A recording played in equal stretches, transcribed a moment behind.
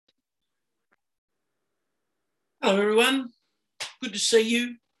Hello, everyone. Good to see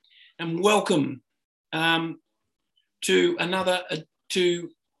you, and welcome to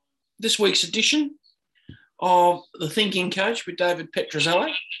this week's edition of the Thinking Coach with David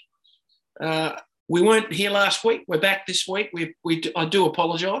Petroziello. We weren't here last week. We're back this week. I do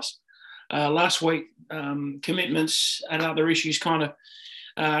apologise. Last week, commitments and other issues kind of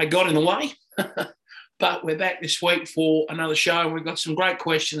got in the way. But we're back this week for another show, and we've got some great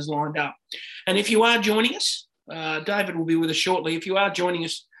questions lined up. And if you are joining us, David will be with us shortly. If you are joining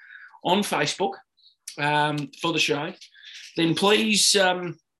us on Facebook for the show, then please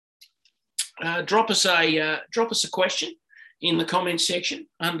drop us a question in the comments section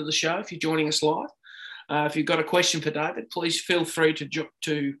under the show if you're joining us live. If you've got a question for David, please feel free to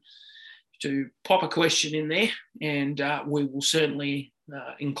pop a question in there, and we will certainly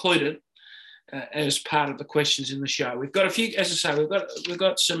include it as part of the questions in the show. We've got a few, as I say, we've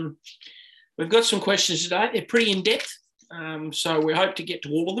got some questions today. They're pretty in depth, so we hope to get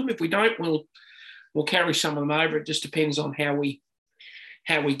to all of them. If we don't, we'll carry some of them over. It just depends on how we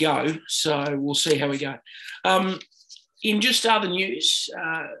go. So we'll see how we go. In just other news,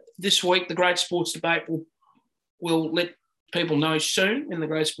 this week the Great Sports Debate will let people know soon when the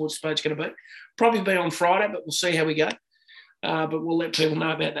Great Sports Debate's going to be. Probably be on Friday, but we'll see how we go. But we'll let people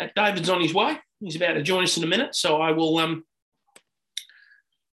know about that. David's on his way. He's about to join us in a minute, so I will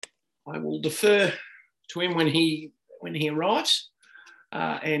defer to him when he arrives,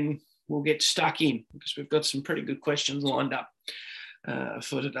 and we'll get stuck in because we've got some pretty good questions lined up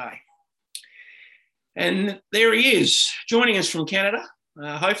for today. And there he is, joining us from Canada,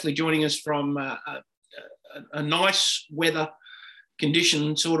 hopefully joining us from a nice weather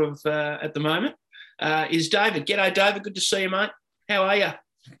condition sort of at the moment, is David. G'day, David. Good to see you, mate. How are you?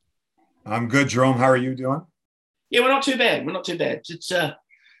 I'm good, Jerome. How are you doing? Yeah, we're not too bad. It's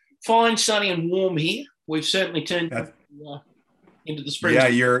fine, sunny and warm here. We've certainly turned into the spring. Yeah,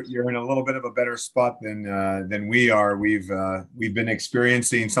 you're in a little bit of a better spot than we are. We've been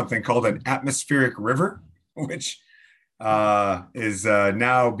experiencing something called an atmospheric river, which is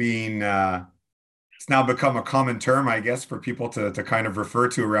now being it's now become a common term, I guess, for people to kind of refer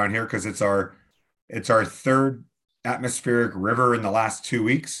to around here, because it's our third atmospheric river in the last 2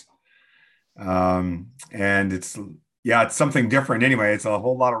 weeks, and it's something different. Anyway, it's a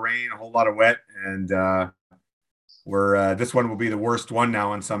whole lot of rain, a whole lot of wet, and this one will be the worst one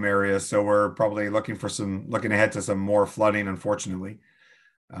now in some areas. So we're probably looking ahead to some more flooding, unfortunately.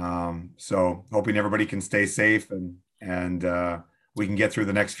 So hoping everybody can stay safe and we can get through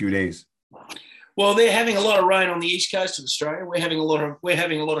the next few days. Well, they're having a lot of rain on the east coast of Australia. We're having a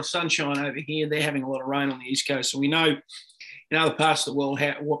lot of sunshine over here. They're having a lot of rain on the east coast. So we know in other parts of the world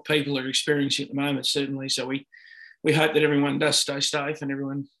what people are experiencing at the moment, certainly. So we hope that everyone does stay safe and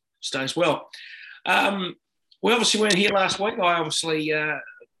everyone stays well. We obviously weren't here last week. That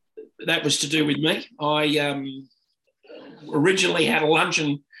was to do with me. I originally had a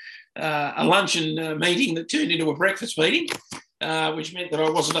luncheon meeting that turned into a breakfast meeting, which meant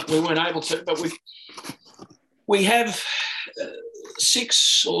that we weren't able to. But we have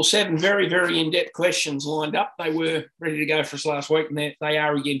 6 or 7 very, very in-depth questions lined up. They were ready to go for us last week, and they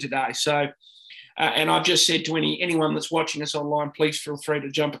are again today. So, and I've just said to anyone that's watching us online, please feel free to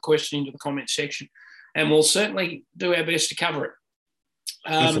jump a question into the comment section, and we'll certainly do our best to cover it.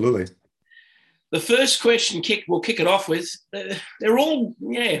 Absolutely. The first question we'll kick it off with. They're all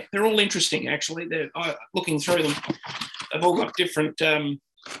interesting, actually. Looking through them, they've all got different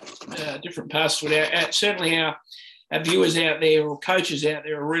parts to it. Certainly our viewers out there or coaches out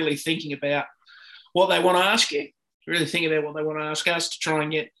there are really thinking about what they want to ask you. Really thinking about what they want to ask us to try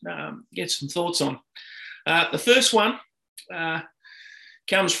and get some thoughts on. The first one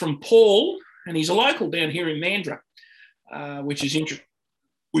comes from Paul, and he's a local down here in Mandurah, which is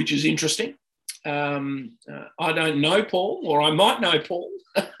interesting. I don't know Paul, or I might know Paul.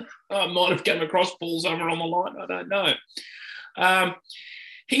 I might have come across Paul somewhere on the line. I don't know.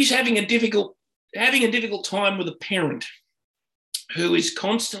 He's having a difficult time with a parent who is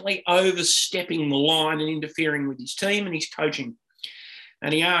constantly overstepping the line and interfering with his team and his coaching.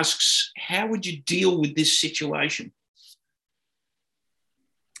 And he asks, how would you deal with this situation?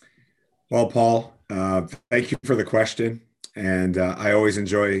 Well, Paul, thank you for the question. And I always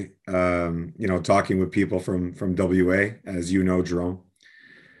enjoy, talking with people from WA, as you know, Jerome.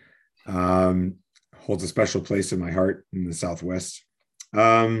 Holds a special place in my heart in the Southwest.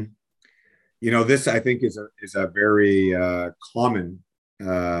 This I think is a very common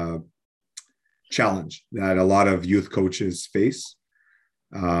challenge that a lot of youth coaches face,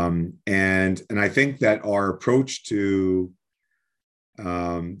 and I think that our approach to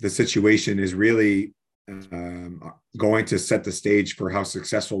the situation is really going to set the stage for how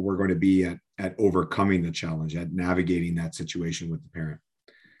successful we're going to be at overcoming the challenge, at navigating that situation with the parent.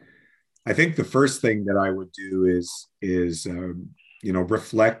 I think the first thing that I would do is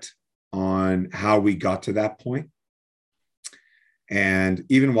reflect on how we got to that point. And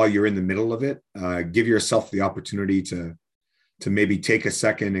even while you're in the middle of it, give yourself the opportunity to maybe take a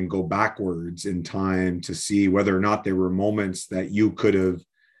second and go backwards in time to see whether or not there were moments that you could have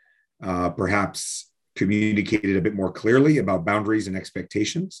perhaps communicated a bit more clearly about boundaries and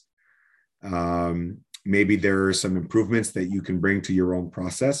expectations. Maybe there are some improvements that you can bring to your own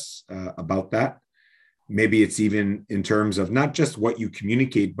process about that. Maybe it's even in terms of not just what you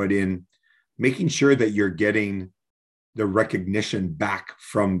communicate, but in making sure that you're getting the recognition back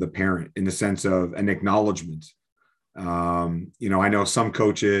from the parent in the sense of an acknowledgement. I know some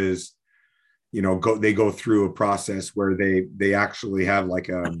coaches, they go through a process where they actually have like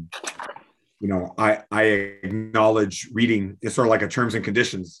I acknowledge reading. It's sort of like a terms and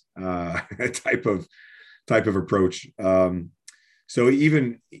conditions type of approach. So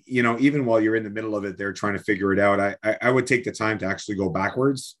even while you're in the middle of it, they're trying to figure it out. I would take the time to actually go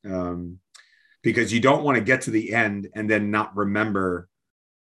backwards, because you don't want to get to the end and then not remember,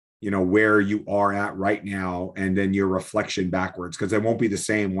 where you are at right now, and then your reflection backwards, because it won't be the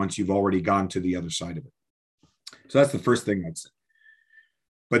same once you've already gone to the other side of it. So that's the first thing I'd say.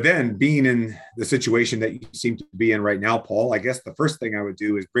 But then, being in the situation that you seem to be in right now, Paul, I guess the first thing I would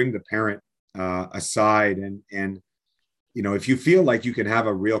do is bring the parent aside, and if you feel like you can have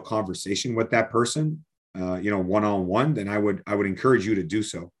a real conversation with that person, one-on-one, then I would encourage you to do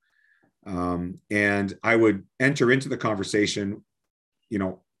so. And I would enter into the conversation,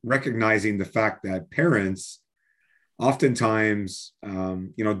 recognizing the fact that parents oftentimes,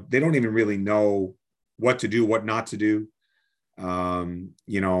 they don't even really know what to do, what not to do.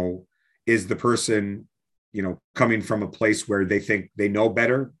 Is the person, coming from a place where they think they know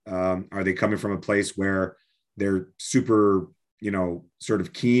better? Are they coming from a place where they're super, sort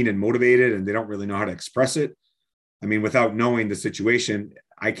of keen and motivated and they don't really know how to express it? I mean, without knowing the situation,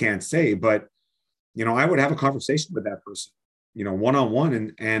 I can't say, but, I would have a conversation with that person,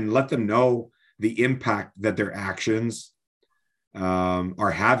 one-on-one, and let them know the impact that their actions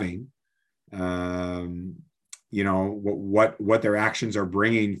are having, what their actions are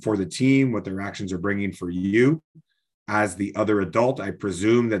bringing for the team, what their actions are bringing for you as the other adult. I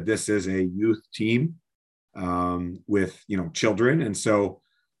presume that this is a youth team with, children. And so,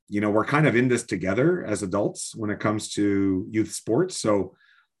 we're kind of in this together as adults when it comes to youth sports. So,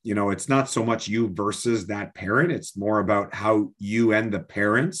 it's not so much you versus that parent. It's more about how you and the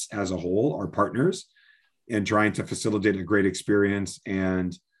parents as a whole are partners in trying to facilitate a great experience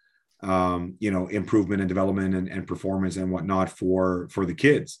and, improvement and development and performance and whatnot for the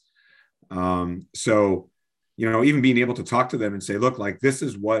kids. So, even being able to talk to them and say, look, like, this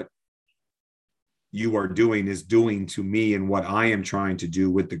is what you are doing is doing to me and what I am trying to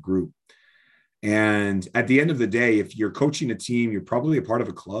do with the group. And at the end of the day, if you're coaching a team, you're probably a part of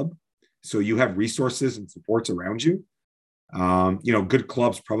a club. So you have resources and supports around you. Good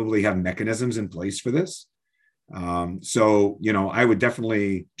clubs probably have mechanisms in place for this. So, I would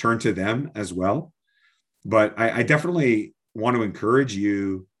definitely turn to them as well. But I definitely want to encourage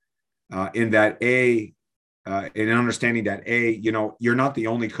you in that in understanding that you're not the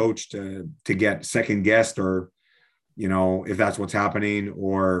only coach to get second guessed, or, if that's what's happening,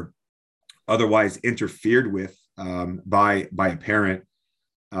 or otherwise interfered with by a parent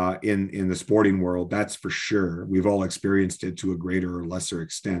in the sporting world. That's for sure. We've all experienced it to a greater or lesser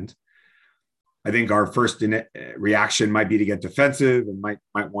extent. I think our first reaction might be to get defensive and might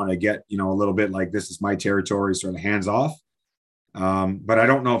want to get, a little bit like, this is my territory, sort of hands off. But I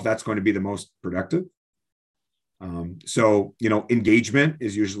don't know if that's going to be the most productive. So, engagement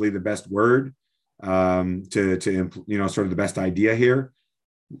is usually the best word to sort of the best idea here.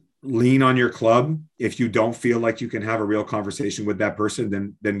 Lean on your club. If you don't feel like you can have a real conversation with that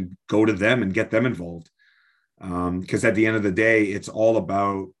person, then go to them and get them involved. Because at the end of the day, it's all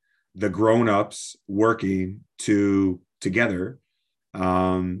about the grown-ups working together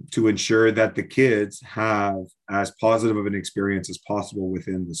to ensure that the kids have as positive of an experience as possible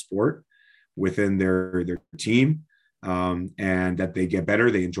within the sport, within their team, and that they get better,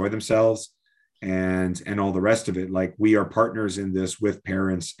 they enjoy themselves, and all the rest of it. Like, we are partners in this with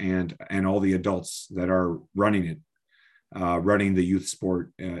parents and all the adults that are running it, running the youth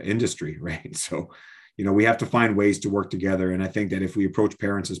sport industry, right? So, we have to find ways to work together. And I think that if we approach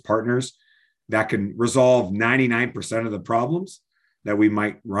parents as partners, that can resolve 99% of the problems that we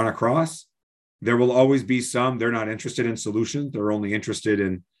might run across. There will always be some, they're not interested in solutions. They're only interested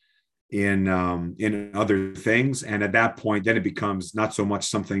in in other things. And at that point, then it becomes not so much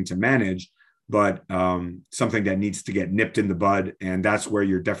something to manage, but something that needs to get nipped in the bud. And that's where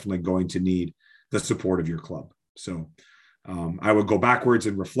you're definitely going to need the support of your club. So I would go backwards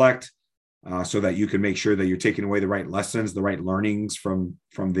and reflect so that you can make sure that you're taking away the right lessons, the right learnings from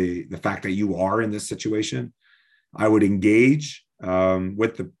the fact that you are in this situation. I would engage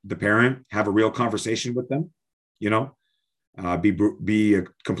with the parent, have a real conversation with them, be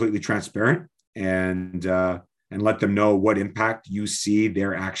completely transparent and let them know what impact you see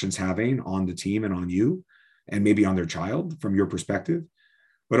their actions having on the team and on you, and maybe on their child from your perspective.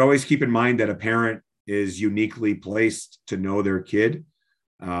 But always keep in mind that a parent is uniquely placed to know their kid.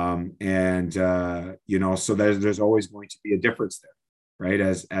 So there's always going to be a difference there, right?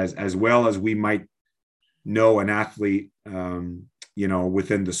 As well as we might know an athlete,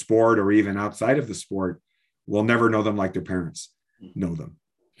 within the sport or even outside of the sport, we'll never know them like their parents know them.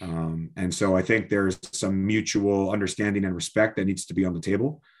 And so I think there's some mutual understanding and respect that needs to be on the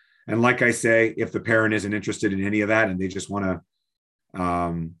table. And like I say, if the parent isn't interested in any of that and they just want to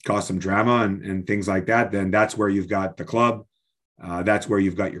cause some drama and things like that, then that's where you've got the club. That's where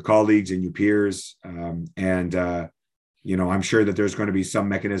you've got your colleagues and your peers. I'm sure that there's going to be some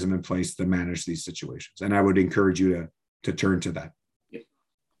mechanism in place to manage these situations. And I would encourage you to turn to that. Yep.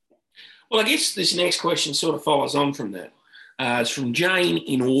 Well, I guess this next question sort of follows on from that. It's from Jane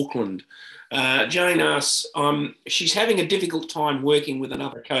in Auckland. Jane asks, she's having a difficult time working with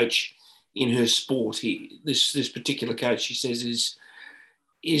another coach in her sport. This particular coach, she says,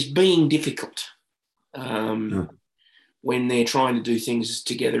 is being difficult when they're trying to do things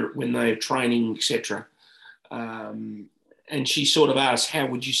together, when they're training, etc. And she sort of asks, how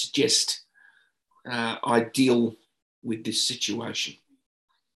would you suggest I deal with this situation?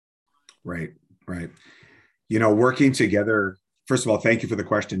 Right. Working together, first of all, thank you for the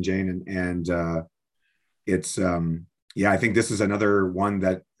question, Jane. And it's, I think this is another one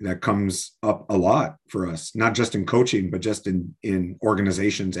that comes up a lot for us, not just in coaching, but just in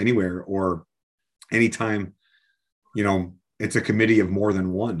organizations anywhere, or anytime, it's a committee of more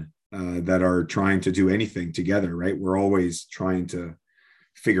than one that are trying to do anything together, right? We're always trying to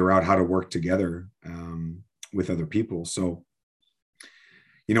figure out how to work together with other people. So,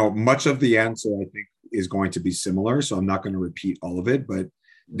 much of the answer, I think, is going to be similar. So I'm not going to repeat all of it, but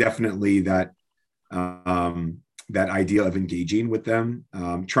definitely that idea of engaging with them,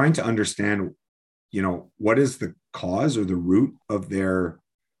 trying to understand, what is the cause or the root of their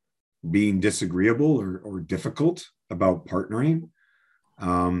being disagreeable or difficult about partnering.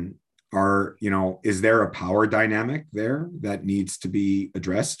 Is there a power dynamic there that needs to be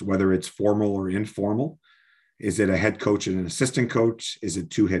addressed, whether it's formal or informal? Is it a head coach and an assistant coach? Is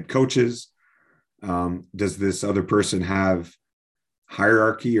it two head coaches? Does this other person have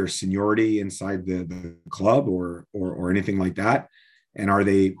hierarchy or seniority inside the club or anything like that? And are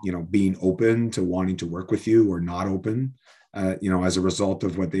they, being open to wanting to work with you or not open, as a result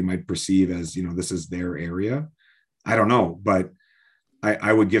of what they might perceive as, this is their area? I don't know, but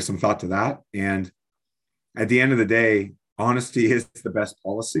I would give some thought to that. And at the end of the day, honesty is the best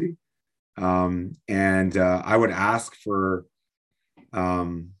policy. I would ask for,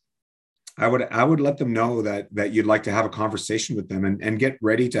 I would let them know that you'd like to have a conversation with them and get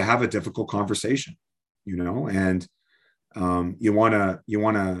ready to have a difficult conversation, and you want to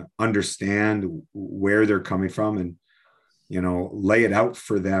understand where they're coming from and, lay it out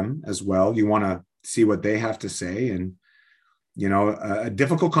for them as well. You want to see what they have to say. And,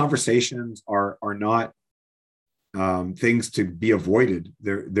 difficult conversations are not things to be avoided.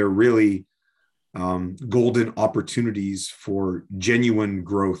 They're really golden opportunities for genuine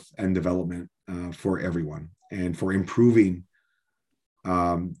growth and development for everyone, and for improving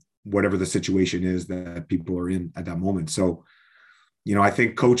whatever the situation is that people are in at that moment. So, I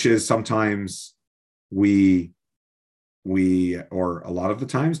think coaches, sometimes we or a lot of the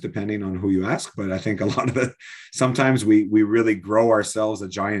times, depending on who you ask, but I think sometimes we really grow ourselves a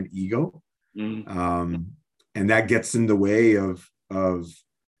giant ego. And that gets in the way of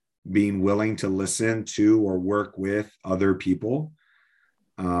being willing to listen to or work with other people.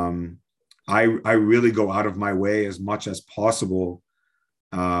 I really go out of my way as much as possible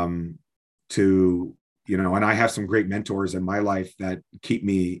to, and I have some great mentors in my life that keep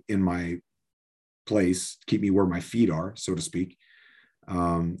me in my place, keep me where my feet are, so to speak.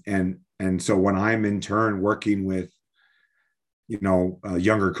 And so when I'm in turn working with,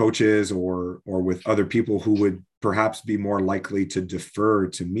 younger coaches or with other people who would perhaps be more likely to defer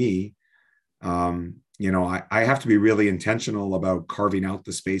to me, I have to be really intentional about carving out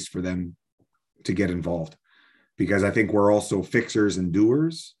the space for them to get involved, because I think we're also fixers and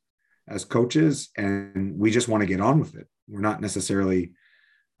doers as coaches, and we just want to get on with it. We're not necessarily,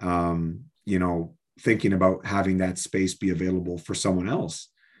 thinking about having that space be available for someone else.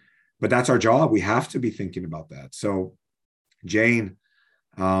 But that's our job. We have to be thinking about that. So, Jane,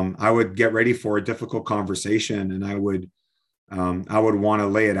 I would get ready for a difficult conversation, and I would want to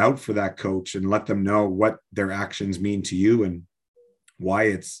lay it out for that coach and let them know what their actions mean to you and why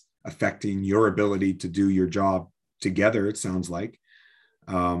it's affecting your ability to do your job together, it sounds like,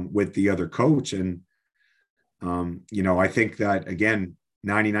 with the other coach. And, I think that, again,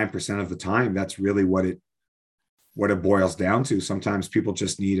 99% of the time, that's really what it boils down to. Sometimes people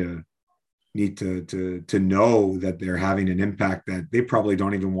just need to know that they're having an impact that they probably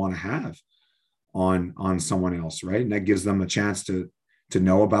don't even want to have on someone else, right? And that gives them a chance to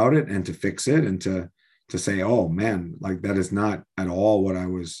know about it and to fix it and to say, oh man, like that is not at all what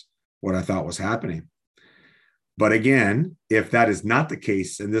I thought was happening. But again, if that is not the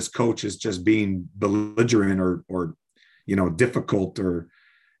case and this coach is just being belligerent or difficult or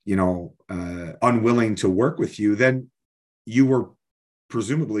unwilling to work with you, then you were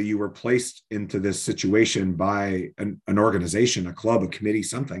placed into this situation by an organization, a club, a committee,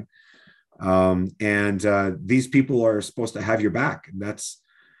 something. And these people are supposed to have your back. And that's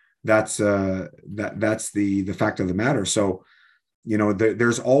the fact of the matter. So,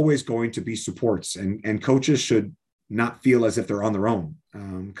 there's always going to be supports, and coaches should not feel as if they're on their own,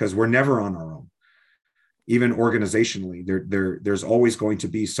 because we're never on our own. Even organizationally, there's always going to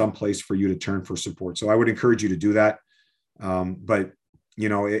be some place for you to turn for support. So I would encourage you to do that. But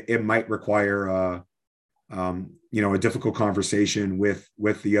it might require a difficult conversation with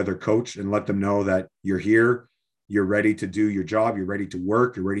the other coach, and let them know that you're here, you're ready to do your job, you're ready to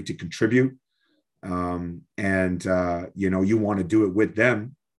work, you're ready to contribute, and you want to do it with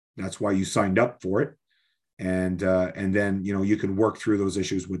them. That's why you signed up for it, and then you can work through those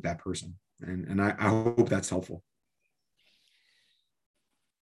issues with that person. And I hope that's helpful.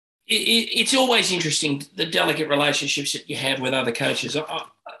 It's always interesting, the delicate relationships that you have with other coaches.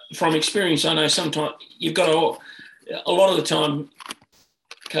 From experience, I know sometimes you've got a lot of the time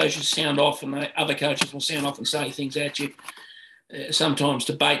coaches sound off, and other coaches will sound off and say things at you, sometimes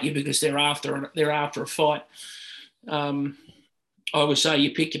to bait you because they're after a fight. I would say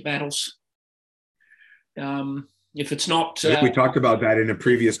you pick your battles. If it's not, we talked about that in a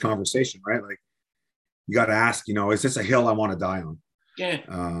previous conversation, right? Like, you got to ask, is this a hill I want to die on? Yeah,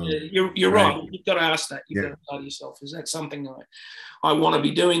 you're right. You've got to ask that. You've got to say to yourself, is that something I want to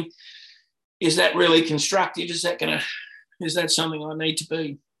be doing? Is that really constructive? Is that something I need to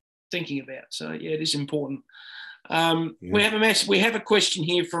be thinking about? So yeah, it is important. We have a question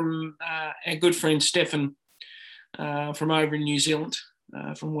here from our good friend Stefan from over in New Zealand,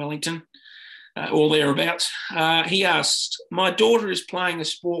 from Wellington, or thereabouts. He asked, my daughter is playing a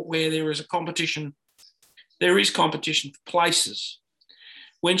sport where there is competition for places.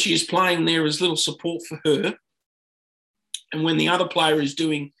 When she is playing, there is little support for her. And when the other player is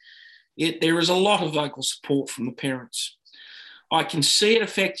doing it, there is a lot of vocal support from the parents. I can see it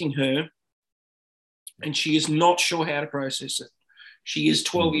affecting her, and she is not sure how to process it. She is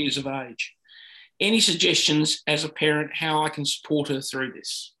 12 years of age. Any suggestions as a parent how I can support her through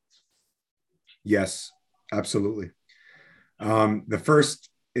this? Yes, absolutely. The first,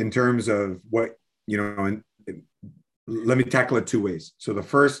 in terms of what, let me tackle it two ways. So the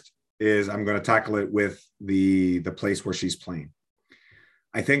first is I'm going to tackle it with the place where she's playing.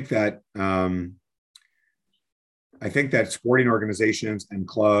 I think that sporting organizations and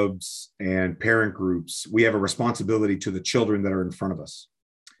clubs and parent groups, we have a responsibility to the children that are in front of us.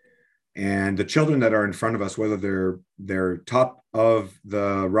 And the children that are in front of us, whether they're top of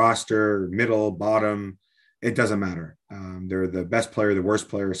the roster, middle, bottom, it doesn't matter. They're the best player, the worst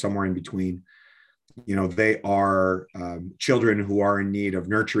player, somewhere in between. They are children who are in need of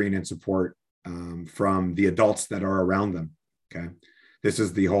nurturing and support from the adults that are around them. Okay. This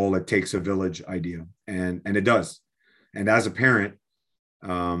is the whole "it takes a village" idea. And it does. And as a parent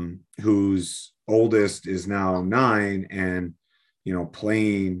whose oldest is now 9 and,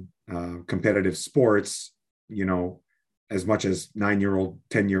 playing competitive sports, as much as 9-year-old,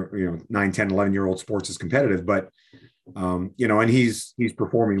 10-year, 9, 10, 11-year-old sports is competitive, but, and he's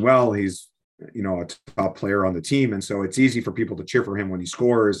performing well. He's, a top player on the team. And so it's easy for people to cheer for him when he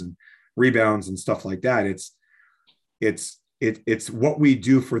scores and rebounds and stuff like that. It's what we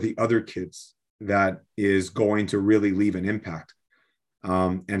do for the other kids that is going to really leave an impact.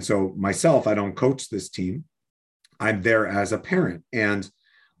 And so myself, I don't coach this team. I'm there as a parent, and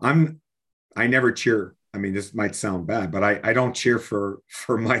I never cheer. I mean, this might sound bad, but I don't cheer for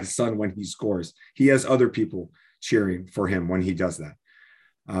my son when he scores. He has other people cheering for him when he does that.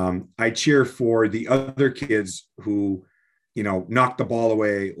 I cheer for the other kids who, knock the ball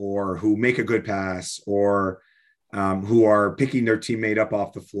away, or who make a good pass, or who are picking their teammate up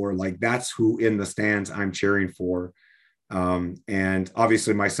off the floor. Like, that's who in the stands I'm cheering for. And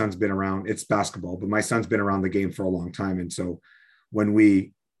obviously my son's been around, it's basketball, but my son's been around the game for a long time. And so when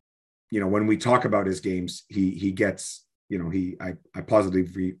we talk about his games, he gets, I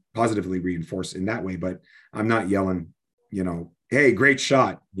positively reinforce in that way, but I'm not yelling, hey, great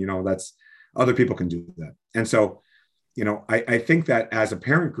shot. That's, other people can do that. And so, I think that as a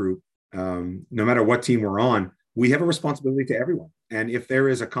parent group, no matter what team we're on, we have a responsibility to everyone. And if there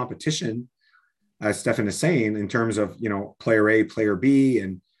is a competition, as Stefan is saying, in terms of, player A, player B,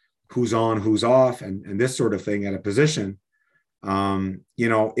 and who's on, who's off, and this sort of thing at a position,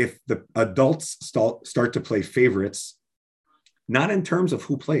 if the adults start to play favorites, not in terms of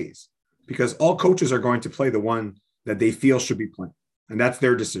who plays, because all coaches are going to play the one that they feel should be playing, and that's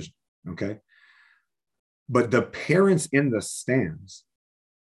their decision. Okay. But the parents in the stands,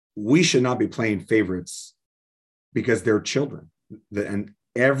 we should not be playing favorites, because they're children. And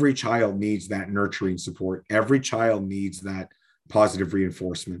every child needs that nurturing support. Every child needs that positive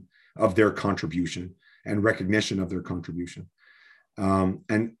reinforcement of their contribution and recognition of their contribution.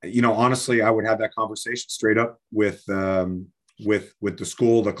 And honestly, I would have that conversation straight up with the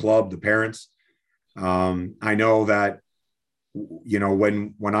school, the club, the parents. I know that,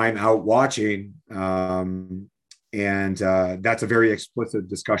 when I'm out watching, and that's a very explicit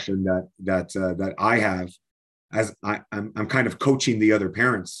discussion that I have, as I'm kind of coaching the other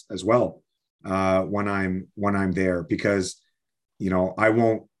parents as well, when I'm there, because, I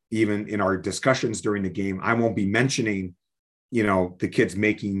won't, even in our discussions during the game, I won't be mentioning, the kids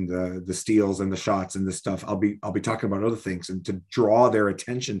making the steals and the shots and this stuff. I'll be talking about other things, and to draw their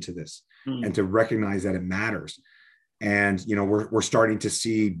attention to this, and to recognize that it matters. And, we're starting to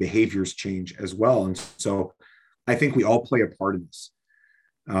see behaviors change as well. And so I think we all play a part in this.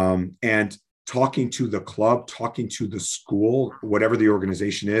 And talking to the club, talking to the school, whatever the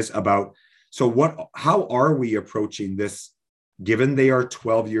organization is, about, how are we approaching this, given they are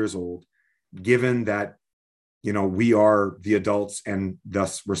 12 years old, given that, we are the adults and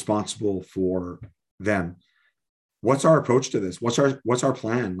thus responsible for them. What's our approach to this? What's our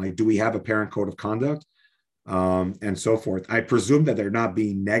plan? Like, do we have a parent code of conduct? And so forth. I presume that they're not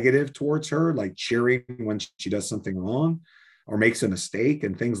being negative towards her, like cheering when she does something wrong or makes a mistake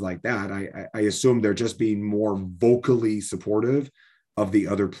and things like that. I assume they're just being more vocally supportive of the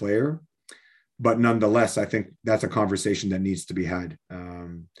other player. But nonetheless, I think that's a conversation that needs to be had.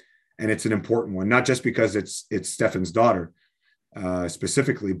 And it's an important one, not just because it's Stefan's daughter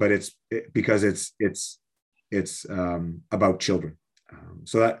specifically, but because it's about children.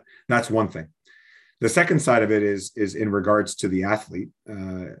 So that's one thing. The second side of it is in regards to the athlete,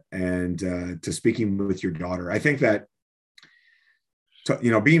 and to speaking with your daughter. I think that,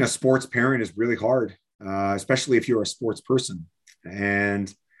 being a sports parent is really hard, especially if you're a sports person.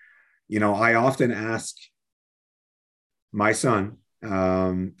 And, I often ask my son,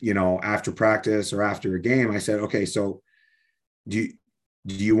 after practice or after a game, I said, okay, so do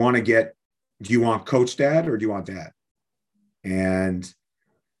you want coach dad, or do you want dad? And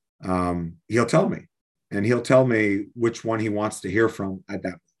he'll tell me. And he'll tell me which one he wants to hear from at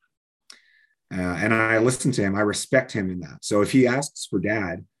that point. And I listen to him. I respect him in that. So if he asks for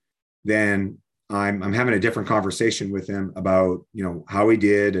dad, then I'm having a different conversation with him about, how he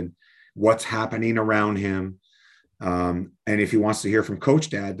did and what's happening around him. And if he wants to hear from coach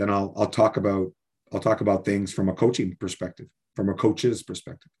dad, then I'll talk about things from a coaching perspective, from a coach's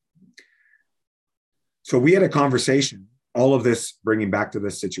perspective. So we had a conversation, all of this bringing back to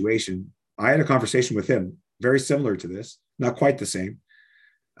this situation. I had a conversation with him very similar to this, not quite the same,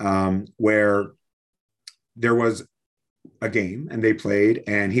 where there was a game and they played,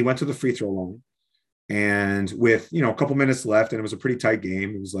 and he went to the free throw line, and with, a couple minutes left, and it was a pretty tight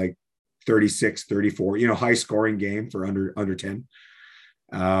game. It was like 36-34, high scoring game for under 10.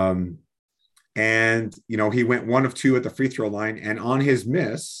 And, he went 1 of 2 at the free throw line, and on his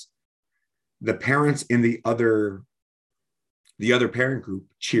miss, the parents in the other parent group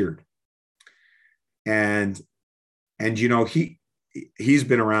cheered. And he's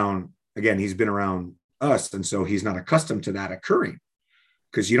been around us. And so he's not accustomed to that occurring,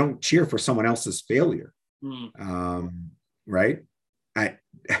 because you don't cheer for someone else's failure. Right.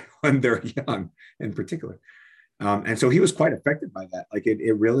 When they're young in particular. And so he was quite affected by that. Like it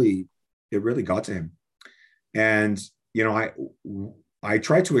really got to him. And, I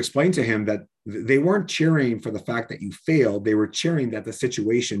tried to explain to him that they weren't cheering for the fact that you failed. They were cheering that the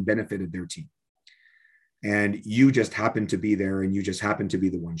situation benefited their team. and you just happened to be there, and you just happened to be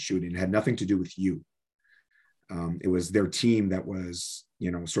the one shooting. It had nothing to do with you. It was their team that was,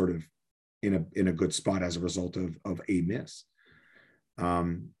 sort of in a good spot as a result of a miss.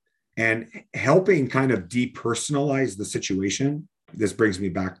 And helping kind of depersonalize the situation. This brings me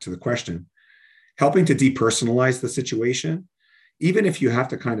back to the question. Helping to depersonalize the situation, even if you have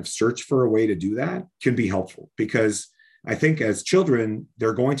to kind of search for a way to do that, can be helpful, because I think as children,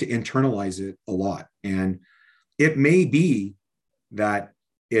 they're going to internalize it a lot. And it may be that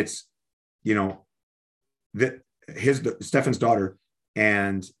it's, that Stefan's daughter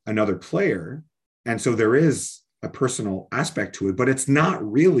and another player. And so there is a personal aspect to it, but it's not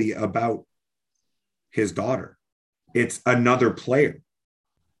really about his daughter. It's another player.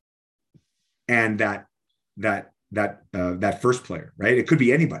 And that first player, right? It could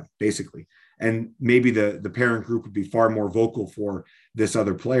be anybody, basically. And maybe the parent group would be far more vocal for this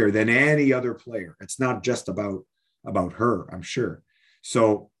other player than any other player. It's not just about her, I'm sure.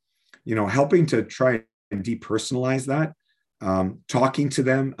 So, helping to try and depersonalize that, talking to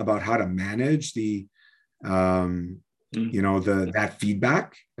them about how to manage that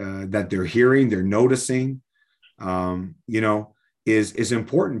feedback that they're hearing, they're noticing, is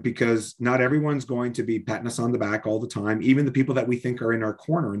important, because not everyone's going to be patting us on the back all the time, even the people that we think are in our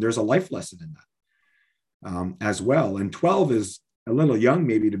corner. And there's a life lesson in that as well. And 12 is a little young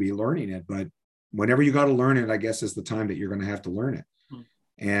maybe to be learning it, but whenever you got to learn it, I guess is the time that you're going to have to learn it.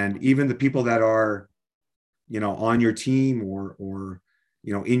 And even the people that are, on your team or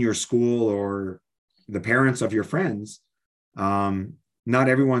in your school, or the parents of your friends, not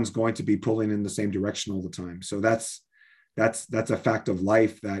everyone's going to be pulling in the same direction all the time. So that's a fact of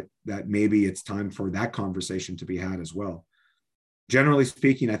life that maybe it's time for that conversation to be had as well. Generally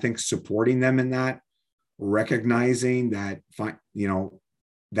speaking, I think supporting them in that, recognizing that,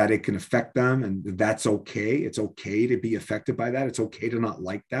 that it can affect them, and that's okay. It's okay to be affected by that. It's okay to not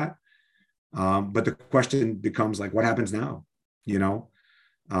like that. But the question becomes like, what happens now? You don't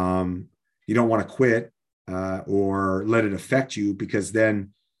want to quit or let it affect you, because then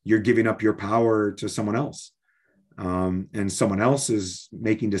you're giving up your power to someone else. And someone else is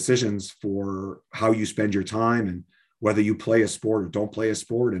making decisions for how you spend your time and whether you play a sport or don't play a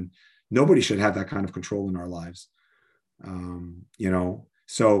sport. And nobody should have that kind of control in our lives.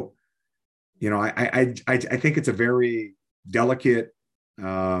 So, I think it's a very delicate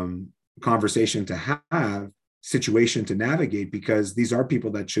conversation to have, situation to navigate, because these are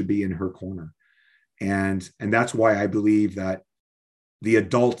people that should be in her corner. And that's why I believe that the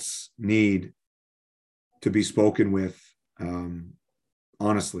adults need to be spoken with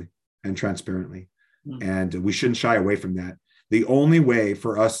honestly and transparently. And we shouldn't shy away from that. The only way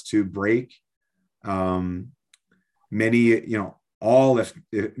for us to break many,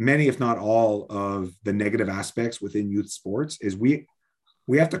 if not all of the negative aspects within youth sports is we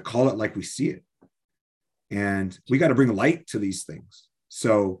have to call it like we see it. And we got to bring light to these things.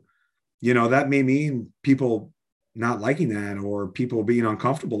 So, that may mean people not liking that or people being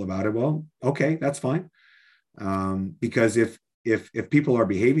uncomfortable about it. Well, okay, that's fine. Because if people are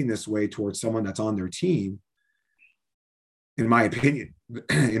behaving this way towards someone that's on their team, in my opinion,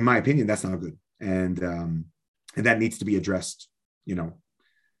 that's not good. And that needs to be addressed,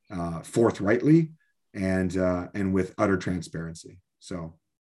 forthrightly and with utter transparency. So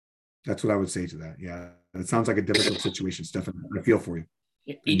that's what I would say to that. Yeah. It sounds like a difficult situation, Stefan. I feel for you.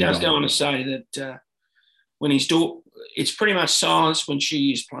 He does go on to say that when his daughter, it's pretty much silence when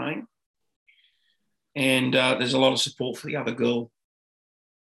she is playing. And there's a lot of support for the other girl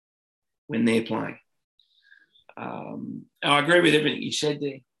when they're playing. I agree with everything you said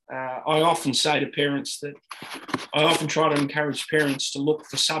there. I often say to parents that I often try to encourage parents to look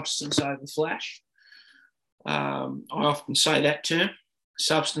for substance over flash. I often say that term,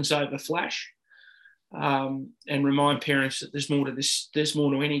 substance over flash, and remind parents that there's more to this. There's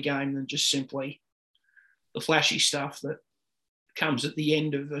more to any game than just simply the flashy stuff that comes at the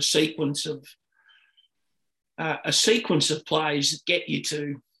end of a sequence of plays that get you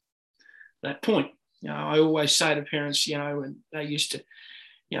to that point. I always say to parents, and they used to,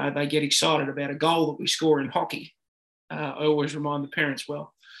 they get excited about a goal that we score in hockey. I always remind the parents,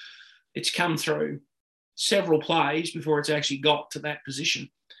 well, it's come through several plays before it's actually got to that position.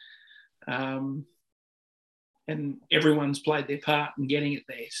 And everyone's played their part in getting it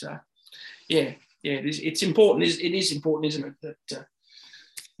there. So, it's important. It is important, isn't it, that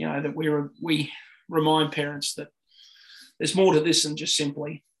that we remind parents that there's more to this than just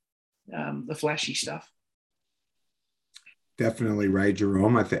simply the flashy stuff. Definitely right,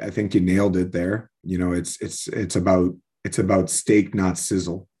 Jerome. I think you nailed it there. It's about steak, not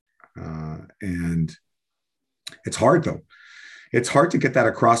sizzle, and It's hard though. It's hard to get that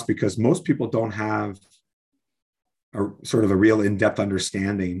across because most people don't have a sort of a real in-depth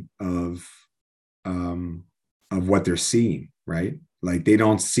understanding of what they're seeing, right? Like they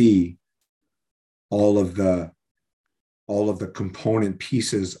don't see all of the component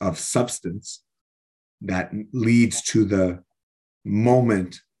pieces of substance that leads to the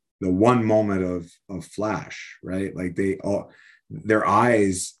moment, the one moment of flash, right? Like their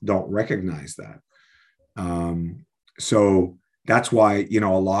eyes don't recognize that. So that's why, a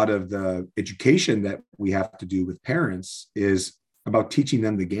lot of the education that we have to do with parents is about teaching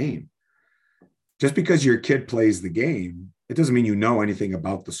them the game. Just because your kid plays the game, it doesn't mean you know anything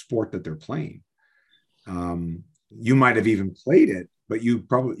about the sport that they're playing. You might have even played it, but you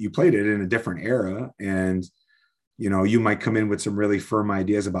played it in a different era. And, you might come in with some really firm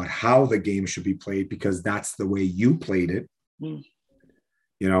ideas about how the game should be played because that's the way you played it. Mm.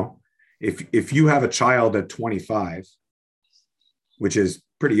 If you have a child at 25, which is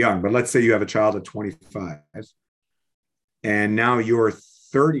pretty young, but let's say you have a child at 25 and now you're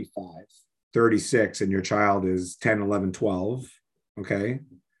 35, 36, and your child is 10, 11, 12. Okay.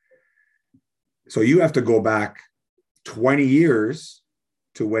 So you have to go back 20 years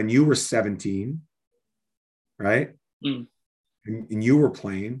to when you were 17, right? Mm. And you were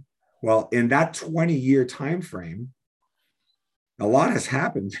playing. Well, in that 20-year time frame, a lot has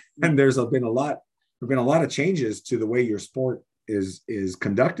happened, and there've been a lot of changes to the way your sport is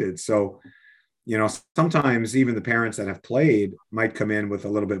conducted. So, sometimes even the parents that have played might come in with a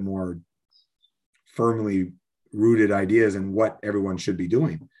little bit more firmly rooted ideas in what everyone should be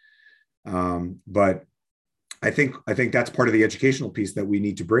doing. But I think that's part of the educational piece that we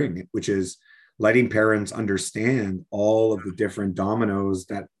need to bring, which is letting parents understand all of the different dominoes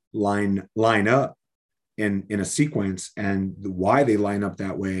that line up in a sequence and why they line up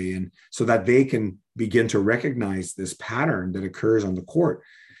that way. And so that they can begin to recognize this pattern that occurs on the court.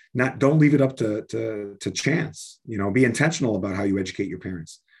 Don't leave it up to chance, be intentional about how you educate your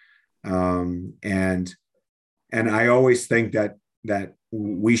parents. And I always think that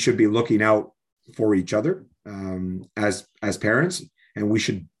we should be looking out for each other as parents, and we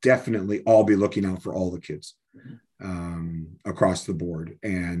should definitely all be looking out for all the kids across the board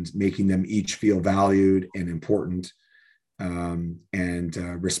and making them each feel valued and important and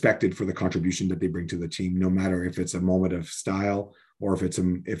respected for the contribution that they bring to the team, no matter if it's a moment of style or if it's a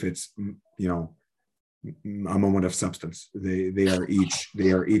moment of substance. They are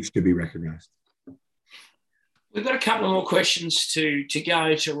each to be recognized. We've got a couple of more questions to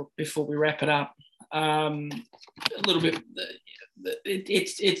go to before we wrap it up. A little bit.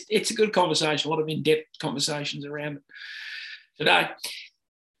 It's a good conversation. A lot of in-depth conversations around it today.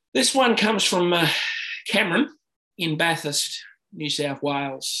 This one comes from Cameron in Bathurst, New South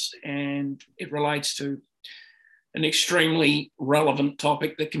Wales, and it relates to an extremely relevant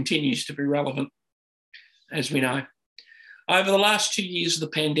topic that continues to be relevant, as we know. Over the last 2 years of the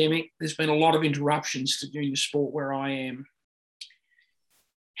pandemic, there's been a lot of interruptions to junior sport where I am.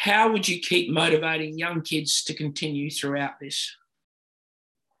 How would you keep motivating young kids to continue throughout this?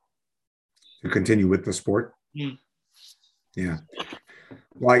 To continue with the sport? Mm. Yeah.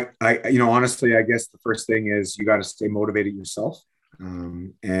 Well, I honestly, I guess the first thing is you got to stay motivated yourself.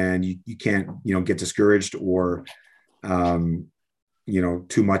 And you can't, get discouraged or, too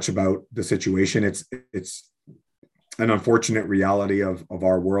much about the situation. It's an unfortunate reality of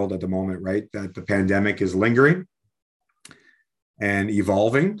our world at the moment, right? That the pandemic is lingering and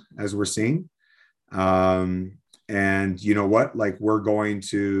evolving as we're seeing. And you know what, like we're going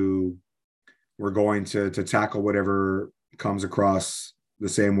to tackle whatever comes across the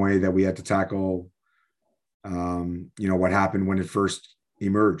same way that we had to tackle, what happened when it first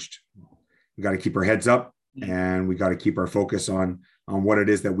emerged. We got to keep our heads up and we got to keep our focus on what it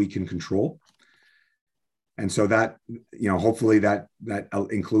is that we can control. And so that, hopefully that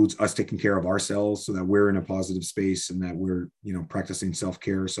includes us taking care of ourselves so that we're in a positive space and that we're, practicing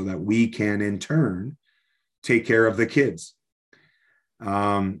self-care so that we can in turn take care of the kids.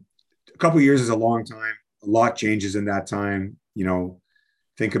 A couple of years is a long time. A lot changes in that time.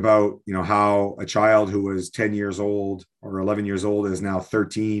 Think about, how a child who was 10 years old or 11 years old is now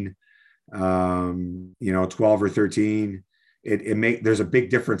 13, 12 or 13. There's a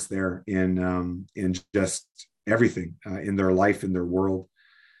big difference there in just everything in their life, in their world.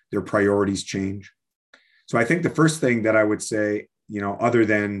 Their priorities change. So I think the first thing that I would say, other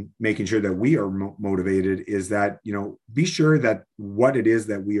than making sure that we are motivated, is that, be sure that what it is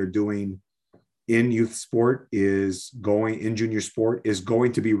that we are doing in youth sport in junior sport is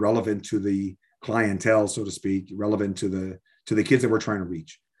going to be relevant to the clientele, so to speak, relevant to the kids that we're trying to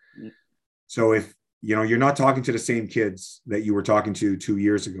reach. So you're not talking to the same kids that you were talking to 2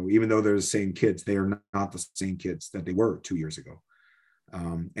 years ago. Even though they're the same kids, they are not the same kids that they were 2 years ago.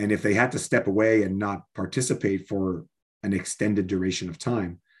 And if they had to step away and not participate for an extended duration of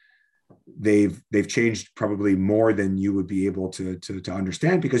time, they've changed probably more than you would be able to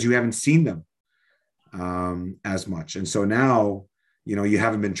understand, because you haven't seen them as much. And so now, you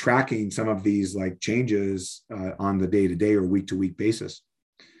haven't been tracking some of these like changes on the day-to-day or week-to-week basis.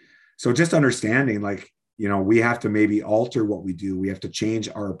 So just understanding, like, we have to maybe alter what we do. We have to change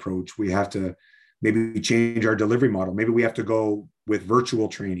our approach. We have to maybe change our delivery model. Maybe we have to go with virtual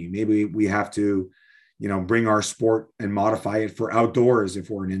training. Maybe we have to, bring our sport and modify it for outdoors if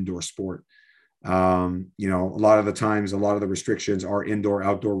we're an indoor sport. A lot of the times, a lot of the restrictions are indoor,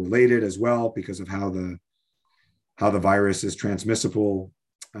 outdoor related as well, because of how the virus is transmissible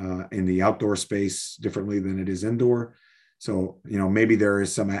in the outdoor space differently than it is indoor. So, maybe there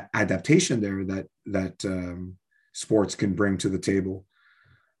is some adaptation there that sports can bring to the table.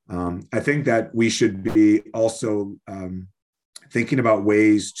 I think that we should be also thinking about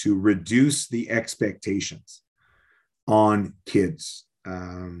ways to reduce the expectations on kids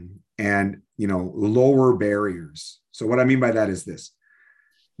and, lower barriers. So what I mean by that is this,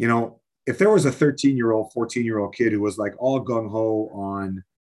 if there was a 13-year-old, 14-year-old kid who was like all gung-ho on,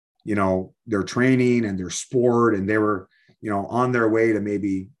 their training and their sport, and they were, on their way to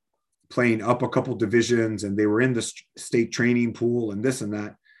maybe playing up a couple divisions, and they were in the state training pool and this and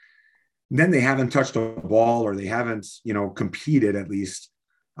that, and then they haven't touched a ball, or they haven't, competed at least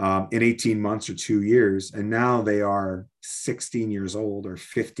in 18 months or 2 years. And now they are 16 years old or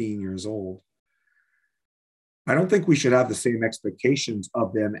 15 years old. I don't think we should have the same expectations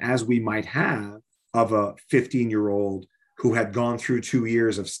of them as we might have of a 15-year-old who had gone through 2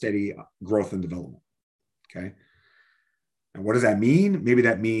 years of steady growth and development. Okay. And what does that mean? Maybe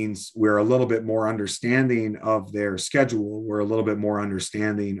that means we're a little bit more understanding of their schedule. We're a little bit more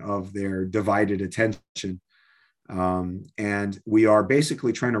understanding of their divided attention. And we are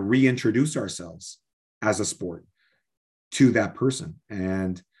basically trying to reintroduce ourselves as a sport to that person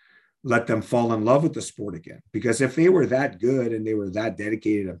and let them fall in love with the sport again. Because if they were that good and they were that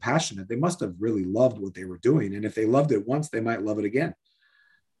dedicated and passionate, they must have really loved what they were doing. And if they loved it once, they might love it again.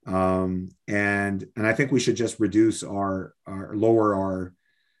 And I think we should just reduce lower our,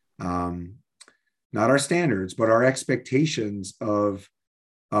 not our standards, but our expectations of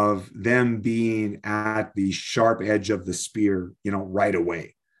them being at the sharp edge of the spear, right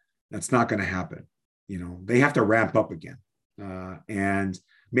away. That's not going to happen. They have to ramp up again. And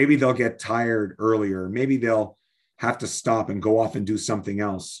maybe they'll get tired earlier. Maybe they'll have to stop and go off and do something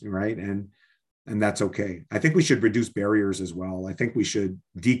else. Right. And that's okay. I think we should reduce barriers as well. I think we should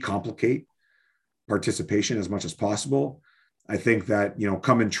decomplicate participation as much as possible. I think that,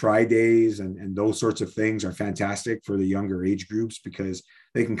 come and try days and those sorts of things are fantastic for the younger age groups, because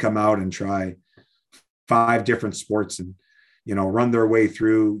they can come out and try 5 different sports and, run their way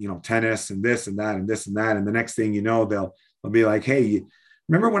through, tennis and this and that and this and that. And the next thing you know, they'll be like, hey,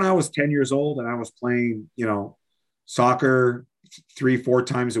 remember when I was 10 years old and I was playing, soccer 3-4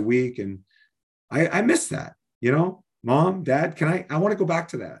 times a week, and I miss that, Mom, Dad, I want to go back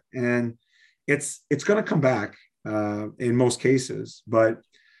to that. And it's going to come back in most cases, but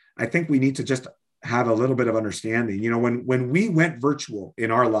I think we need to just have a little bit of understanding, when we went virtual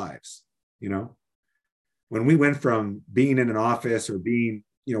in our lives, when we went from being in an office or being,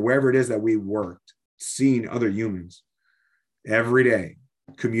 wherever it is that we worked, seeing other humans every day,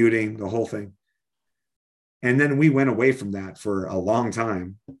 commuting, the whole thing. And then we went away from that for a long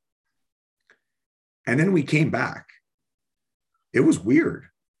time. And then we came back. It was weird,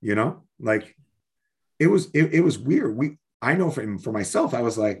 like it was weird. I know for myself, I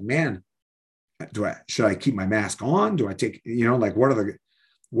was like, man, should I keep my mask on? Do I take, like,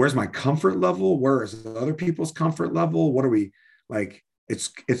 where's my comfort level? Where is other people's comfort level? What are we like? It's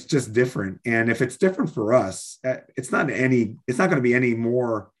just different. And if it's different for us, it's not going to be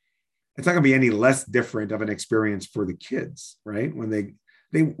any less different of an experience for the kids, right? When they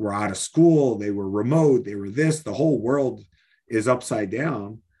were out of school, they were remote, they were this, the whole world is upside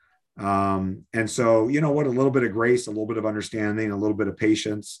down. And so, a little bit of grace, a little bit of understanding, a little bit of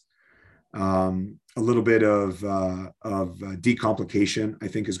patience, a little bit of decomplication, I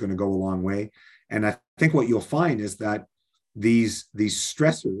think is going to go a long way. And I think what you'll find is that these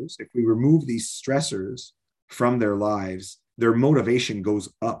stressors, if we remove these stressors from their lives, their motivation goes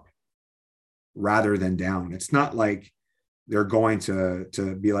up rather than down. It's not like they're going to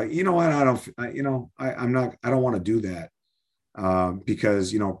be like, what, I don't want to do that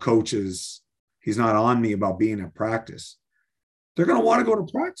because, coach he's not on me about being at practice. they're going to want to go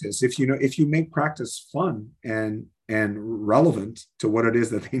to practice. If you make practice fun and relevant to what it is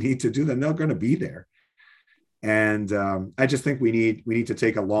that they need to do, then they're going to be there. And I just think we need to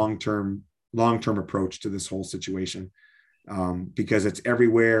take a long-term approach to this whole situation, because it's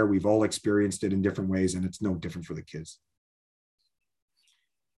everywhere. We've all experienced it in different ways, and it's no different for the kids.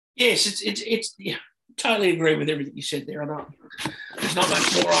 Yes, it's yeah, totally agree with everything you said there. There's not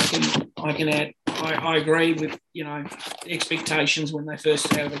much more I can add. I agree with, expectations when they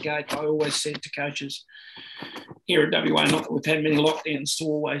first out of the gate. I always said to coaches here at WA, not that we've had many lockdowns, to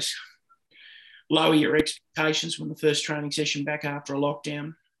always lower your expectations when the first training session back after a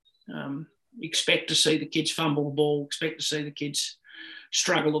lockdown. Expect to see the kids fumble the ball, expect to see the kids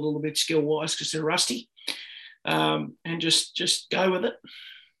struggle a little bit skill-wise because they're rusty, and just go with it.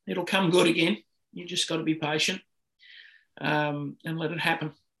 It'll come good again. You just got to be patient, and let it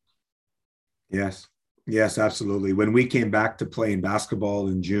happen. Yes, absolutely. When we came back to playing basketball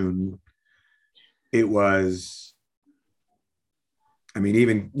in June, it was,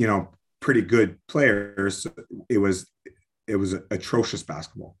 even, pretty good players. It was atrocious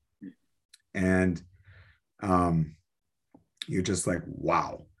basketball. And you're just like,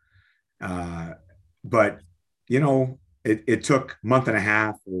 wow. But, it took a month and a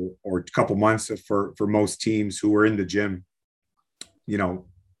half or a couple months for most teams who were in the gym,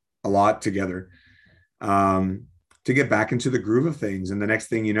 a lot together, to get back into the groove of things. And the next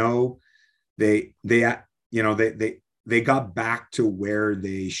thing you know, they got back to where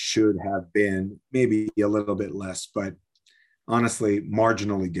they should have been, maybe a little bit less, but honestly,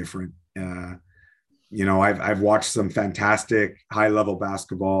 marginally different. I've watched some fantastic high-level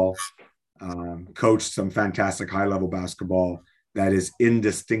basketball, coached some fantastic high-level basketball that is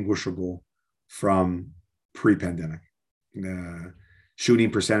indistinguishable from pre-pandemic.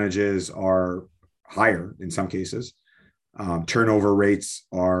 Shooting percentages are higher in some cases. Turnover rates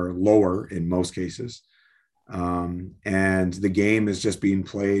are lower in most cases. And the game is just being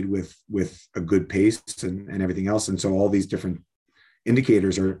played with a good pace and everything else. And so all these different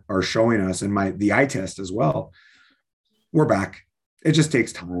indicators are showing us, and the eye test as well, we're back. It just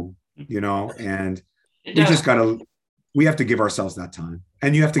takes time, and we have to give ourselves that time,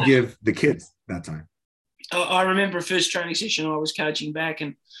 and you have to give the kids that time. I remember a first training session I was coaching back,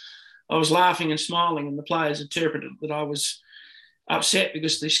 and I was laughing and smiling, and the players interpreted that I was upset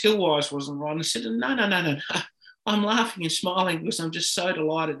because the skill-wise wasn't right. And I said, no. I'm laughing and smiling because I'm just so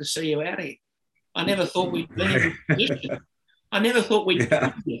delighted to see you out here. I never thought we'd be in this position. I never thought we'd be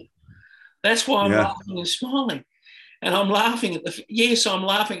here. That's why I'm laughing and smiling. And I'm laughing at I'm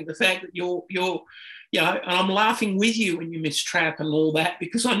laughing at the fact that you're and I'm laughing with you when you miss trap and all that,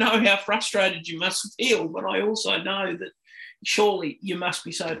 because I know how frustrated you must feel, but I also know that surely you must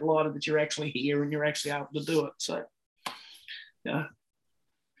be so delighted that you're actually here and you're actually able to do it. So, how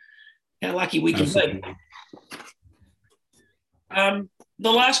lucky we can be.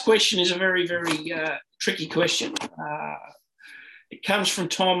 The last question is a very, very tricky question. It comes from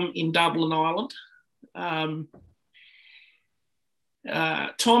Tom in Dublin, Ireland.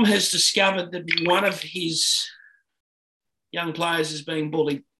 Tom has discovered that one of his young players is being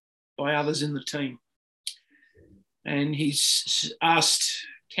bullied by others in the team. And he's asked,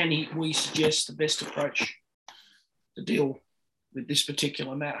 we suggest the best approach to deal with this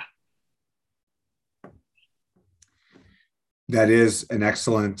particular matter? That is an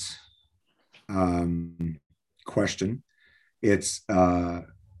excellent question. It's a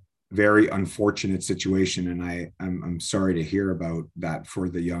very unfortunate situation, and I'm sorry to hear about that for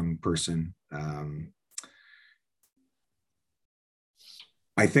the young person.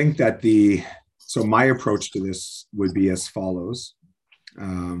 I think that so my approach to this would be as follows.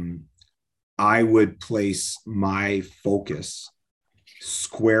 I would place my focus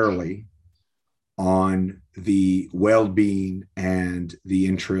squarely on the well-being and the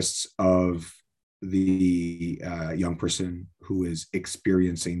interests of the young person who is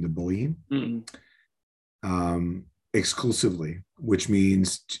experiencing the bullying, exclusively, which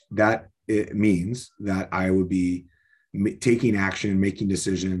means that I would be taking action, making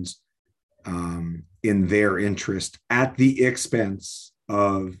decisions in their interest at the expense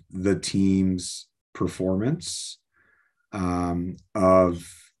of the team's performance, of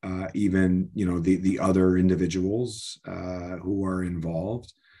even the other individuals who are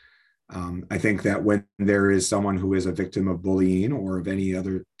involved. I think that when there is someone who is a victim of bullying or of any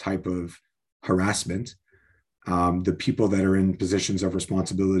other type of harassment, the people that are in positions of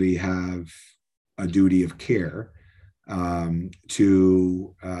responsibility have a duty of care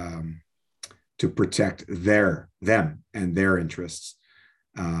to protect them and their interests.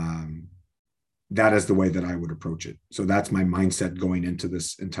 that is the way that I would approach it. So that's my mindset going into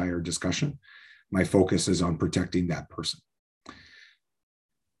this entire discussion. My focus is on protecting that person.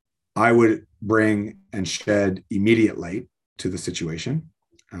 I would bring and shed immediate light to the situation.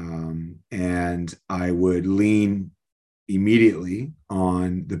 And I would lean immediately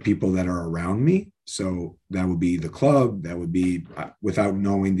on the people that are around me. So that would be the club, that would be without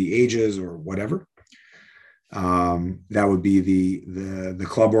knowing the ages or whatever. That would be the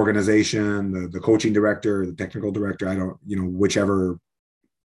club organization, the coaching director, the technical director, I don't, whichever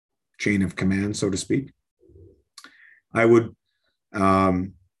chain of command, so to speak. I would,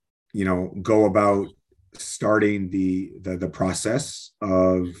 go about starting the process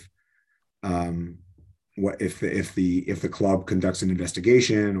of what if the club conducts an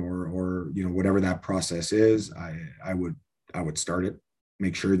investigation or whatever that process is. I would start it,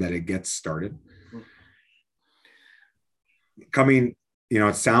 make sure that it gets started. Coming,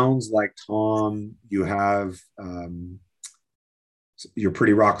 it sounds like, Tom, you're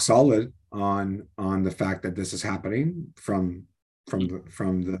pretty rock solid on the fact that this is happening from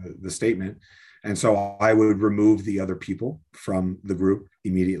the statement. And so I would remove the other people from the group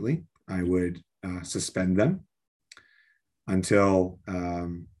immediately. I would suspend them until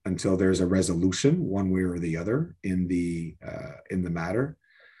there's a resolution one way or the other in the matter.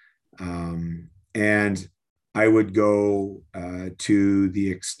 And I would go to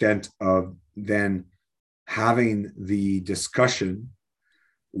the extent of then having the discussion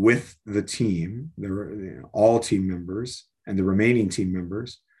with the team, all team members and the remaining team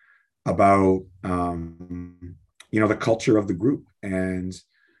members, about the culture of the group and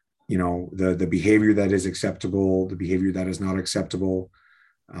the behavior that is acceptable, the behavior that is not acceptable,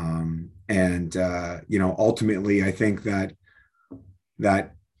 and ultimately I think that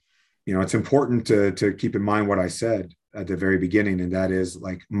it's important to keep in mind what I said at the very beginning, and that is,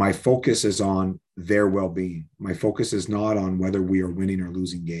 like, my focus is on their well-being. My focus is not on whether we are winning or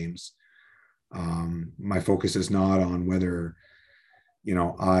losing games. My focus is not on whether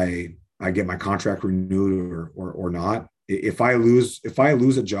I get my contract renewed or not. If I lose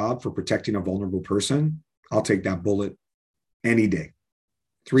a job for protecting a vulnerable person, I'll take that bullet any day.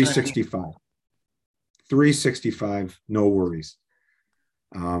 365, no worries.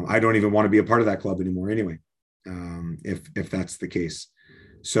 I don't even want to be a part of that club anymore anyway, if that's the case.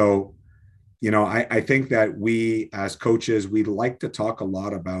 So, I think that we as coaches, we like to talk a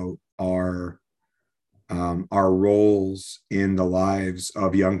lot about our roles in the lives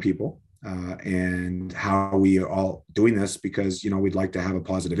of young people, and how we are all doing this because, we'd like to have a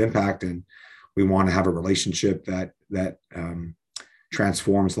positive impact, and we want to have a relationship that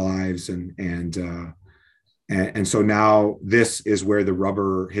transforms lives. And so now this is where the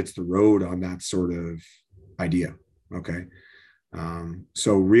rubber hits the road on that sort of idea. Okay.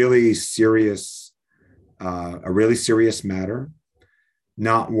 So really serious, a really serious matter,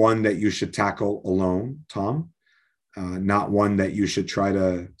 not one that you should tackle alone, Tom, not one that you should try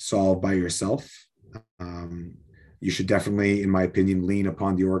to solve by yourself. You should definitely, in my opinion, lean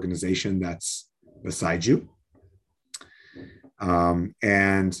upon the organization that's beside you.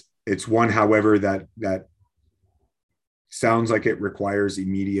 And it's one, however, that sounds like it requires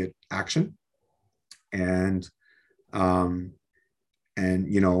immediate action and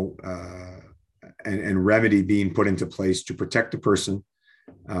remedy being put into place to protect the person,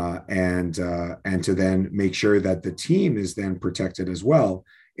 and to then make sure that the team is then protected as well,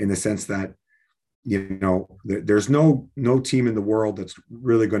 in the sense that there's no team in the world that's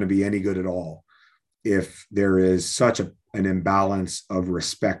really going to be any good at all if there is such an imbalance of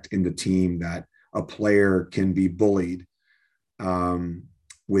respect in the team that a player can be bullied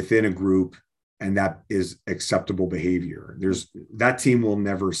within a group, and that is acceptable behavior. That team will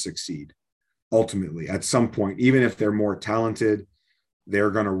never succeed. Ultimately, at some point, even if they're more talented, they're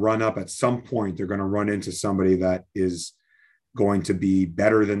going to run up at some point. They're going to run into somebody that is going to be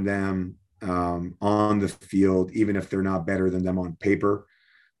better than them on the field, even if they're not better than them on paper.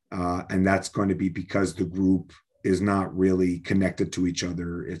 And that's going to be because the group is not really connected to each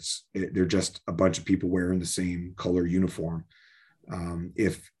other. They're just a bunch of people wearing the same color uniform.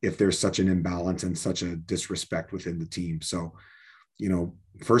 If there's such an imbalance and such a disrespect within the team. So,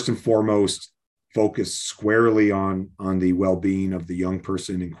 first and foremost, focus squarely on the well-being of the young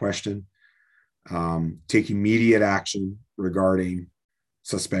person in question. Take immediate action regarding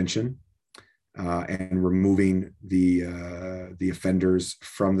suspension and removing the offenders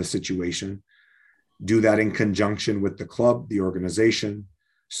from the situation. Do that in conjunction with the club, the organization.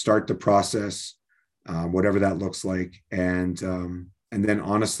 Start the process, whatever that looks like, and then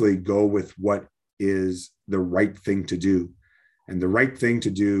honestly go with what is the right thing to do. And the right thing to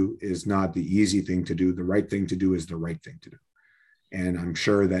do is not the easy thing to do. The right thing to do is the right thing to do. And I'm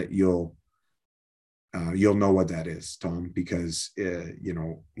sure that you'll know what that is, Tom, because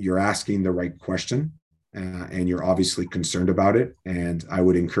you're asking the right question, and you're obviously concerned about it. And I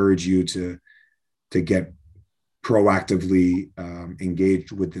would encourage you to get proactively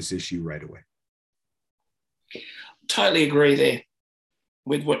engaged with this issue right away. Totally agree there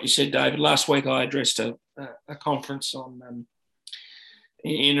with what you said, David. Last week I addressed a conference on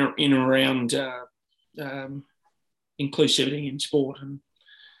in around inclusivity in sport, and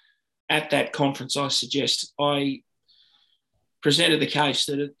at that conference I presented the case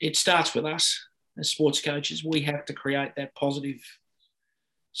that it starts with us as sports coaches. We have to create that positive,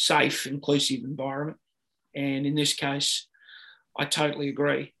 safe, inclusive environment, and in this case, I totally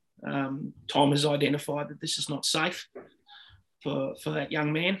agree. Tom has identified that this is not safe for that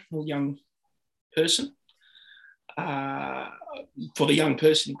young man or young person, for the young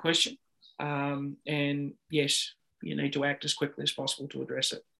person in question. And yes, you need to act as quickly as possible to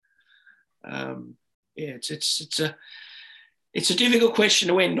address it. It's a difficult question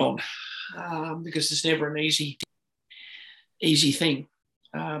to end on, because it's never an easy thing.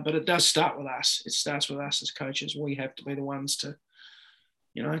 But it does start with us. It starts with us as coaches. We have to be the ones to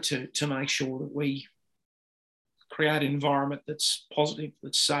make sure that we create an environment that's positive,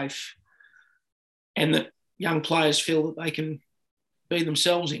 that's safe, and that young players feel that they can be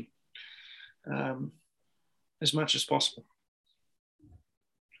themselves in, as much as possible.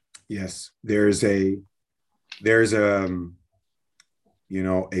 Yes, there's a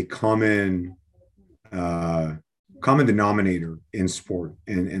common denominator in sport,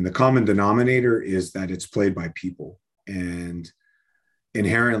 and the common denominator is that it's played by people, and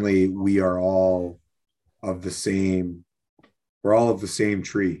inherently we are all of the same. We're all of the same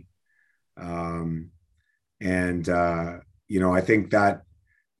tree, I think that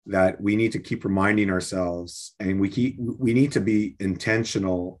we need to keep reminding ourselves, and we need to be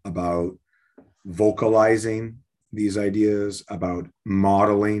intentional about vocalizing these ideas, about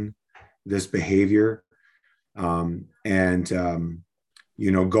modeling this behavior, going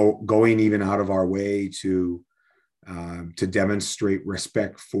even out of our way to demonstrate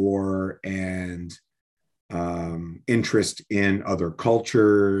respect for and interest in other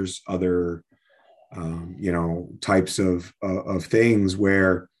cultures, other types of things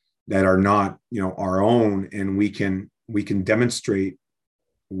that are not our own, and we can demonstrate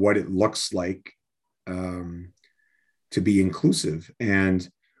what it looks like to be inclusive. And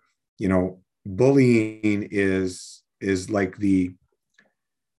bullying is like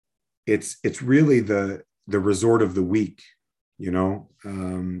it's really the resort of the weak,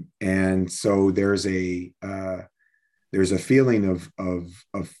 and so there's a feeling of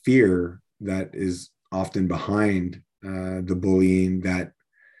fear that is often behind the bullying, that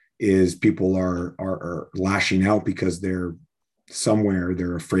is people are lashing out because they're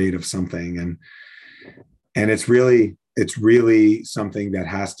afraid of something, and it's really something that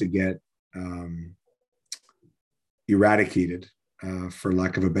has to get eradicated, for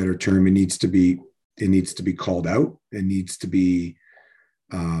lack of a better term. It needs to be called out. It needs to be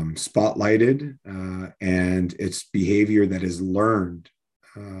spotlighted, and it's behavior that is learned.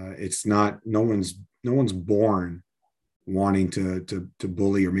 It's not, no one's born wanting to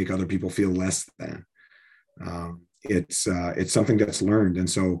bully or make other people feel less than. It's something that's learned, and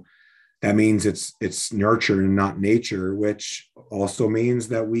so that means it's nurture and not nature, which also means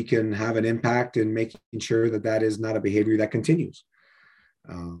that we can have an impact in making sure that is not a behavior that continues.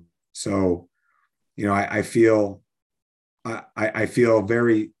 I feel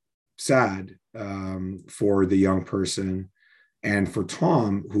very sad for the young person, and for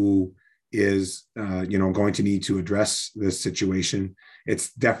Tom, who is going to need to address this situation.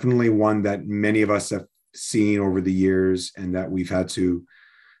 It's definitely one that many of us have seen over the years, and that we've had to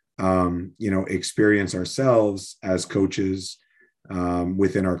experience ourselves as coaches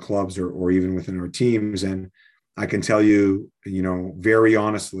within our clubs or even within our teams. And I can tell you, very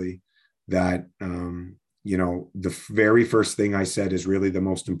honestly, that the very first thing I said is really the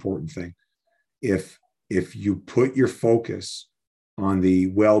most important thing. If you put your focus on the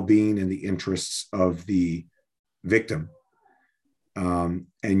well-being and the interests of the victim, and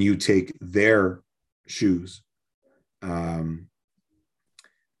you take their shoes,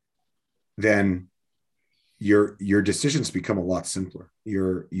 then your decisions become a lot simpler.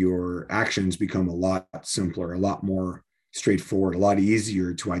 Your actions become a lot simpler, a lot more straightforward, a lot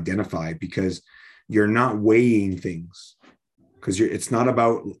easier to identify, because you're not weighing things. Because it's not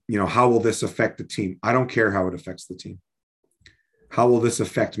about, how will this affect the team? I don't care how it affects the team. How will this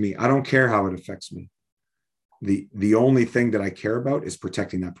affect me? I don't care how it affects me. the only thing that I care about is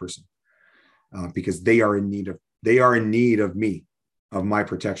protecting that person, because they are in need of me, of my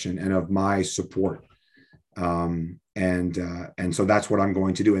protection and of my support. And so that's what I'm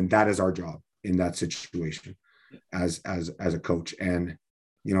going to do. And that is our job in that situation as a coach. And,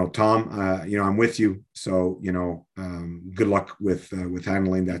 Tom, I'm with you. So, good luck with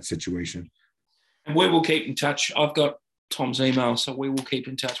handling that situation. And we will keep in touch. I've got Tom's email, so we will keep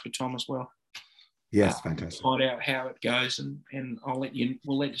in touch with Tom as well. Yes, fantastic. Find out how it goes, and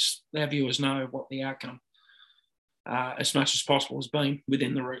we'll let our viewers know what the outcome, as much as possible, has been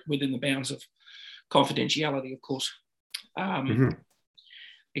within the bounds of confidentiality, of course,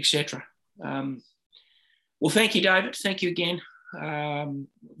 etc. Well, thank you, David. Thank you again.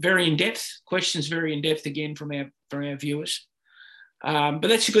 Very in depth questions, very in depth again from our viewers. But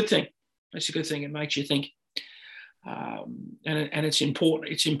that's a good thing. That's a good thing. It makes you think, and it's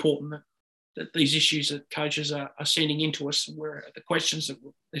important. It's important that these issues that coaches are sending into us, where the questions that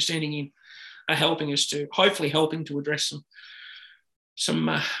they're sending in are hopefully helping to address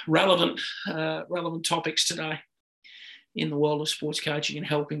some relevant topics today in the world of sports coaching, and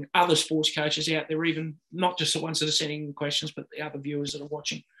helping other sports coaches out there, even not just the ones that are sending in questions, but the other viewers that are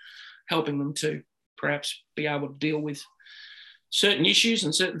watching, helping them to perhaps be able to deal with certain issues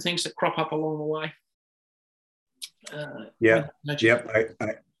and certain things that crop up along the way.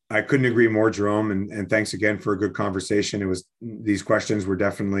 I couldn't agree more, Jerome, and thanks again for a good conversation. These questions were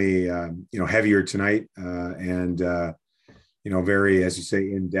definitely heavier tonight, and very, as you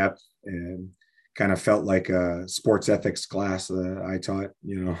say, in depth, and kind of felt like a sports ethics class I taught.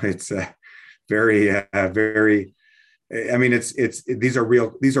 It's very. I mean, these are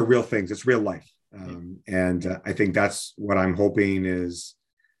real things. It's real life, and I think that's what I'm hoping is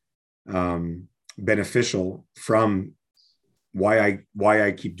beneficial from why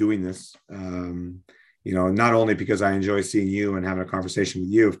I keep doing this. Not only because I enjoy seeing you and having a conversation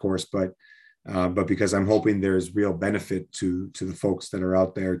with you, of course, but because I'm hoping there's real benefit to the folks that are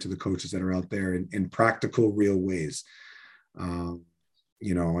out there, to the coaches that are out there in practical, real ways.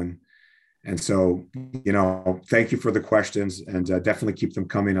 And so, thank you for the questions, and definitely keep them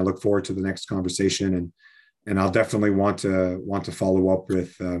coming. I look forward to the next conversation, and I'll definitely want to follow up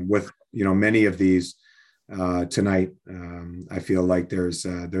with many of these tonight. I feel like there's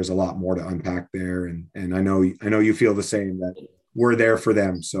a lot more to unpack there, and I know you feel the same, that we're there for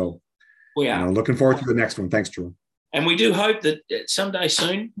them. So we are looking forward to the next one. Thanks, Drew. And we do hope that someday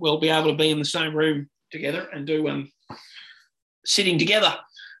soon we'll be able to be in the same room together and do sitting together,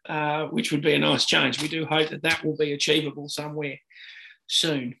 which would be a nice change. We do hope that will be achievable somewhere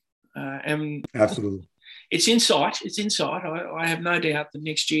soon. And absolutely, it's in sight. It's in sight. I have no doubt that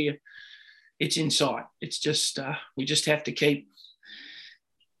next year it's in sight. It's just we just have to keep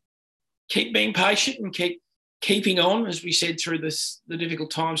being patient and keeping on, as we said, through the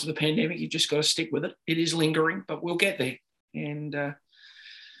difficult times of the pandemic. You've just got to stick with it. It is lingering, but we'll get there. And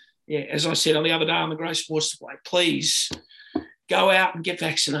as I said on the other day on the Grey Sports Display, please go out and get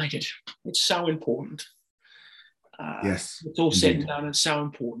vaccinated. It's so important. Yes, it's all said and done. It's so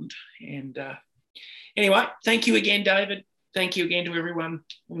important. And anyway, thank you again, David. Thank you again to everyone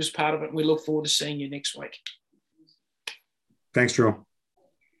who was part of it. We look forward to seeing you next week. Thanks, Drew.